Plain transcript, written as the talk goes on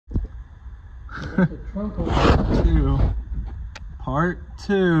Part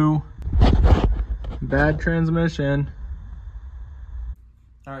two. Bad transmission.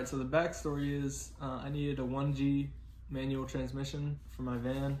 Alright, so the backstory is I needed a 1G manual transmission for my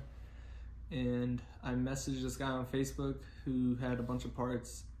van, and I messaged this guy on Facebook who had a bunch of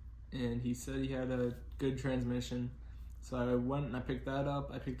parts, and he said he had a good transmission. So I went and I picked that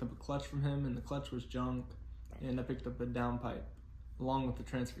up. I picked up a clutch from him, and the clutch was junk, and I picked up a downpipe along with the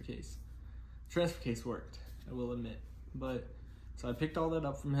transfer case. The transfer case worked, I will admit, but so I picked all that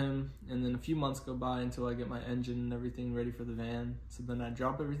up from him, and then a few months go by until I get my engine and everything ready for the van. So then I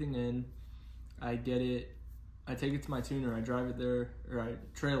drop everything in, I get it, I take it to my tuner, I drive it there, or I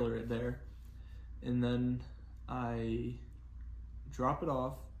trailer it there, and then I drop it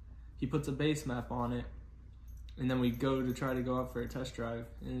off. He puts a base map on it, and then we go to try to go out for a test drive,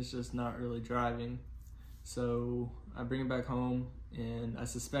 and it's just not really driving. So I bring it back home, and I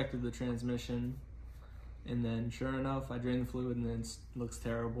suspected the transmission, and then sure enough I drain the fluid and then it looks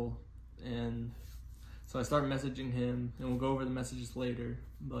terrible. And so I start messaging him, and we'll go over the messages later,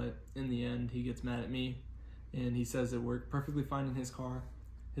 but in the end he gets mad at me and he says it worked perfectly fine in his car.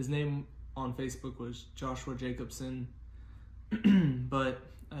 His name on Facebook was Joshua Jacobson, but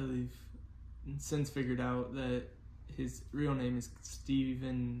I've since figured out that his real name is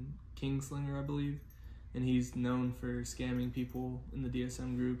Steven Kingslinger, I believe, and he's known for scamming people in the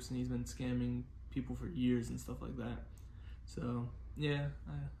DSM groups, and he's been scamming people for years and stuff like that. So yeah,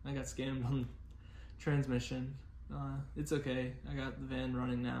 I got scammed on transmission. It's okay, I got the van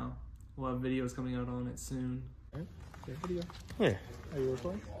running now. We'll have videos coming out on it soon. Video? Yeah. Are you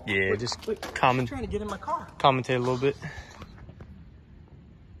recording? Yeah, just trying to get in my car. Commentate a little bit.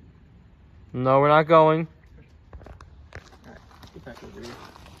 No, we're not going. Alright, get back over here.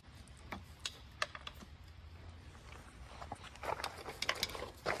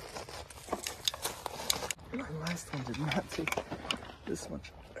 My last one did not take this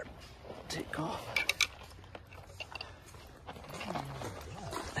much take off.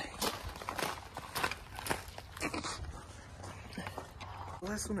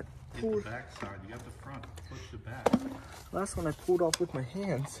 Last one I pulled. Get the back side, you got the front, push the back. Last one I pulled off with my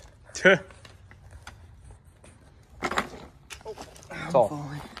hands. Oh, I'm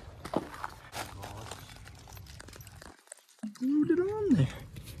falling. Glued it on there.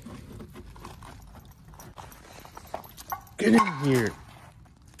 get in here.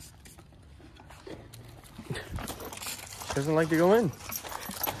 She doesn't like to go in.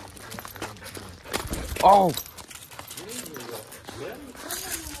 Oh!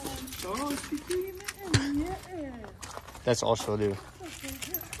 That's all she'll do.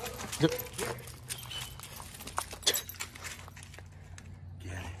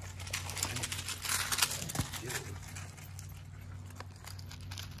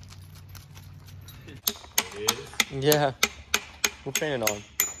 Yeah, we're painting on.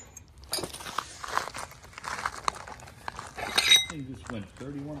 You just went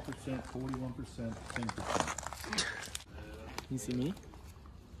 31%, 41%, 10%. You see me?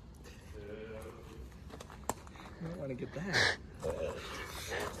 I don't want to get that.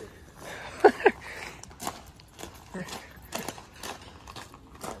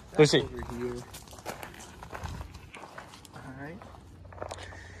 Let's see. Alright.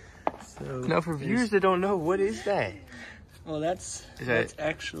 So Now for viewers that don't know, what is that? well, that's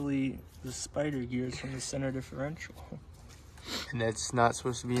actually the spider gears from the center differential. And that's not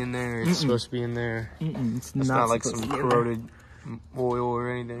supposed to be in there. It's supposed to be in there. It's It's not not like some supposed to be in corroded oil or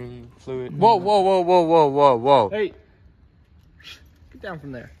anything, fluid. Whoa, whoa, whoa, whoa, whoa, whoa, whoa. Hey, get down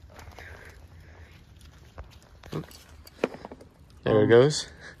from there. There it goes.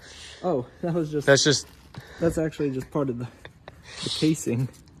 Oh, that was just. That's actually just part of the casing.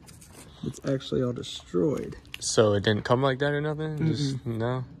 It's actually all destroyed. So it didn't come like that or nothing? Just,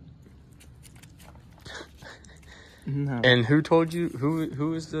 no? No. And who told you,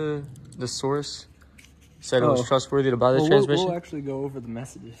 who is the source? Said it was trustworthy to buy the transmission? We'll actually go over the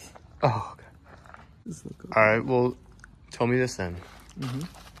messages. Oh, okay. All right, well, tell me this then.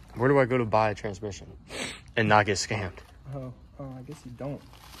 Where do I go to buy a transmission and not get scammed? Oh, I guess you don't.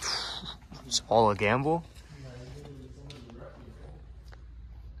 It's all a gamble?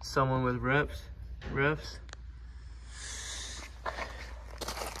 Someone with refs.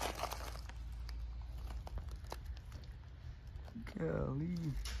 Golly.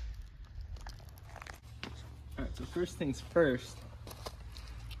 Alright, so first things first.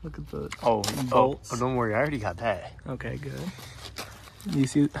 Look at the bolts. Oh, don't worry, I already got that. Okay, good. You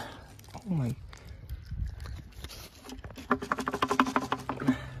see? Oh my.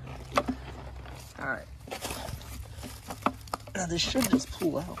 Alright. Now this should just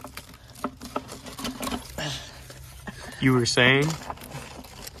pull out. You were saying?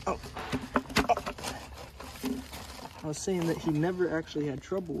 I was saying that he never actually had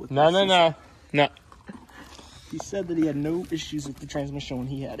trouble with No. He said that he had no issues with the transmission when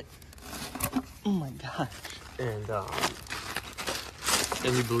he had it. Oh my gosh. And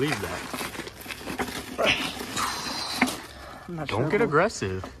you believe that. I'm not Don't sure get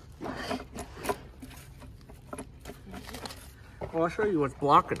aggressive. Well, I'll show you what's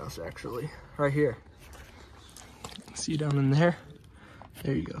blocking us actually. Right here. See down in there?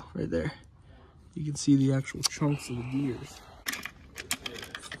 There you go, right there. You can see the actual chunks of the gears.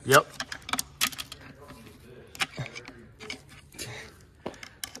 Yep.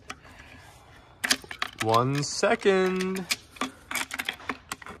 One second.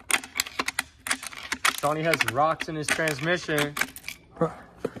 Tony has rocks in his transmission.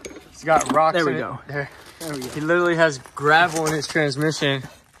 He's got rocks There we in go. it. There we go. He literally has gravel in his transmission.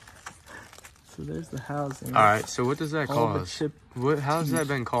 So there's the housing. All right, so what does that All the cause? chip How's that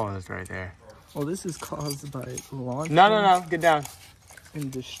been caused right there? Well, this is caused by launching No, get down.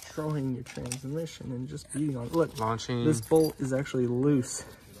 and destroying your transmission and just beating on it. Look, Launching. this bolt is actually loose.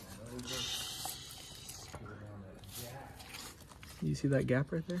 You see that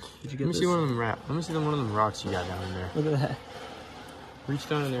gap right there? Did you get Let me this? see one of them Let me see one of them rocks you got down in there. Look at that. Reach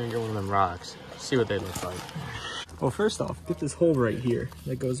down in there and get one of them rocks. See what they look like. Well, first off, get this hole right here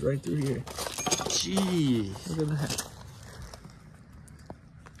that goes right through here. Jeez. Look at that.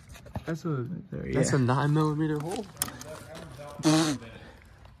 That's a There, that's a 9mm hole.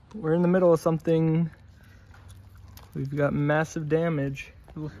 We're in the middle of something. We've got massive damage.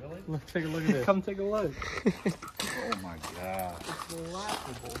 Really? Take a look at this. Come take a look. Oh my God. It's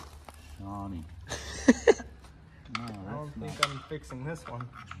laughable. Johnny. No, I don't think I'm fixing this one.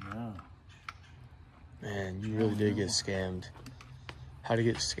 no. Man, you really did get scammed. How to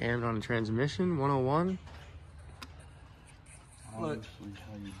get scammed on a transmission? 101? Obviously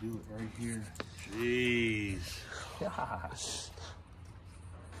how you do it right here. Jeez. Gosh.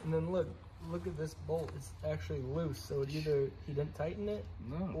 And then look at this bolt. It's actually loose. So it either he didn't tighten it,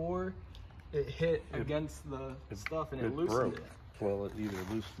 No. or it hit against the stuff and it loosened broke. it. Well, it either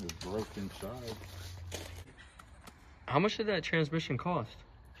loosened or broke inside. How much did that transmission cost?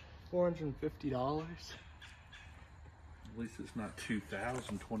 $450. At least it's not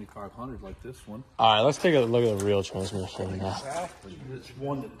 2,000, 2,500 like this one. All right, let's take a look at the real transmission now. Exactly. It's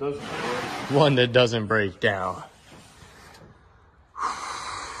one that doesn't break. One that doesn't break down.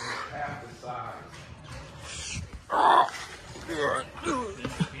 Half the size.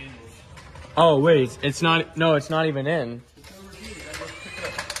 Oh wait, it's not. No, it's not even in.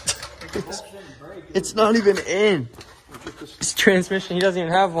 It's not even in. It's transmission. He doesn't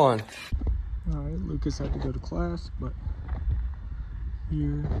even have one. All right, Lucas had to go to class, but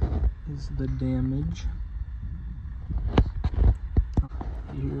here is the damage.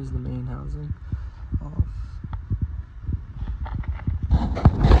 Here's the main housing off.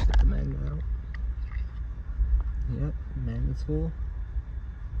 Take the magnet out. Yep, magnet's full.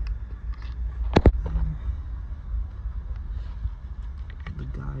 The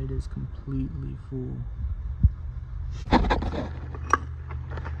guide is completely full.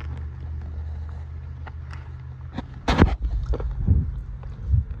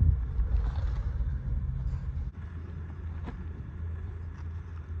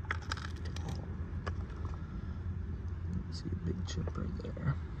 See a big chip right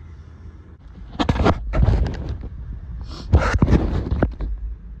there.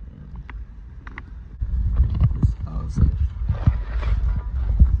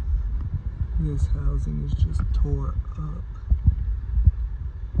 This housing is just tore up.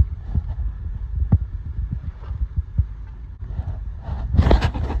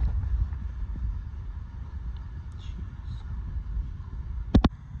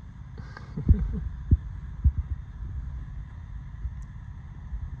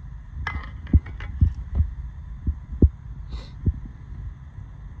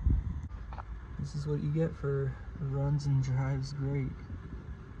 This is what you get for runs and drives great.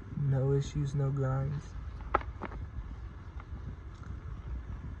 No issues, no grinds.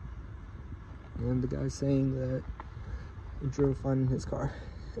 And the guy's saying that he drove fine in his car.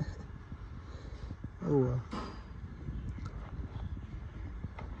 Oh well.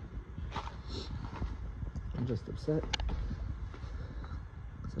 I'm just upset.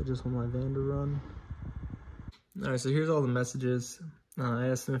 So I just want my van to run. Alright, so here's all the messages. I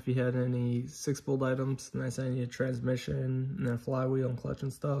asked him if he had any 6-bolt items, and I said I need a transmission and a flywheel and clutch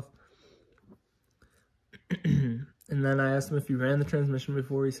and stuff. And then I asked him if he ran the transmission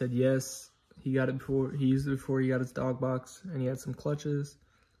before. He said yes. He got it before. He used it before he got his dog box, and he had some clutches.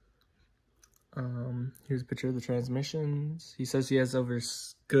 Here's a picture of the transmissions. He says he has over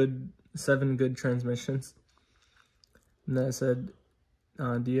 7 good transmissions. And then I said,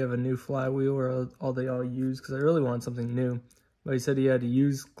 do you have a new flywheel or all they all use? Because I really want something new. But he said he had to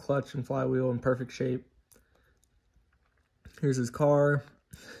use clutch and flywheel in perfect shape. Here's his car.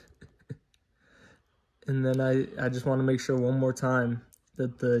 And then I just want to make sure one more time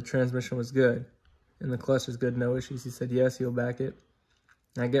that the transmission was good. And the clutch is good, no issues. He said yes, he'll back it.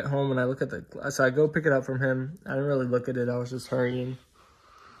 And I get home and I look at so I go pick it up from him. I didn't really look at it, I was just hurrying.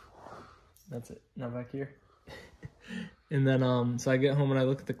 That's it, now back here. And then, so I get home and I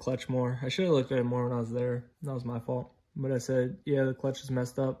look at the clutch more. I should have looked at it more when I was there. That was my fault. But I said, yeah, the clutch is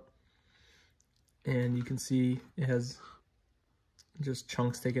messed up. And you can see it has just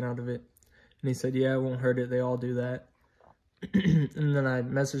chunks taken out of it. And he said, yeah, it won't hurt it. They all do that. And then I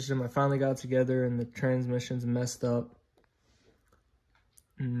messaged him. I finally got together and the transmission's messed up.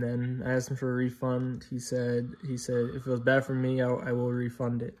 And then I asked him for a refund. He said if it was bad for me, I will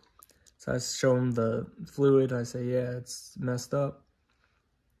refund it. So I show him the fluid. I say, yeah, it's messed up.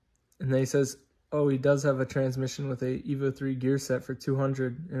 And then he says, oh, he does have a transmission with a Evo 3 gear set for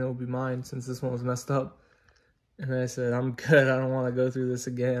 $200, and it'll be mine since this one was messed up. And I said, I'm good. I don't want to go through this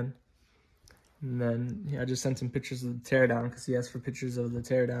again. And then I just sent him pictures of the teardown because he asked for pictures of the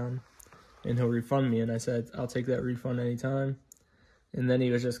teardown, and he'll refund me. And I said, I'll take that refund anytime. And then he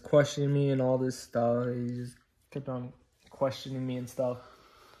was just questioning me and all this stuff. He just kept on questioning me and stuff.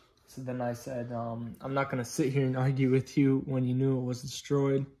 So then I said, I'm not going to sit here and argue with you when you knew it was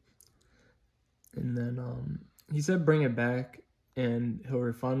destroyed. And then he said bring it back and he'll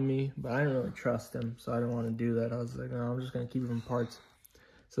refund me. But I didn't really trust him, so I didn't want to do that. I was like, no, I'm just going to keep it in parts.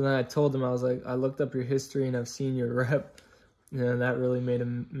 So then I told him, I was like, I looked up your history and I've seen your rep. And that really made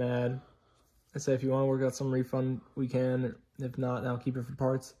him mad. I said, if you want to work out some refund, we can. If not, I'll keep it for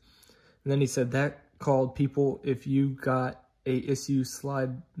parts. And then he said, that called people if you got a issue,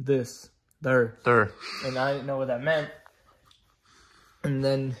 slide this there. And I didn't know what that meant. And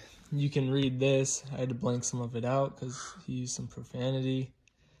then you can read this. I had to blank some of it out because he used some profanity.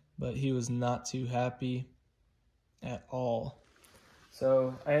 But he was not too happy at all.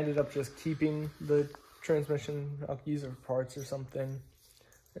 So I ended up just keeping the transmission. I'll use it for parts or something.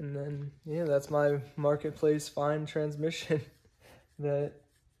 And then, yeah, that's my marketplace fine transmission that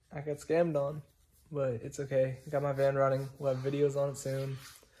I got scammed on. But it's okay. Got my van running. We'll have videos on it soon.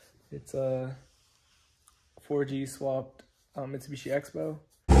 It's a 4G swapped Mitsubishi Expo.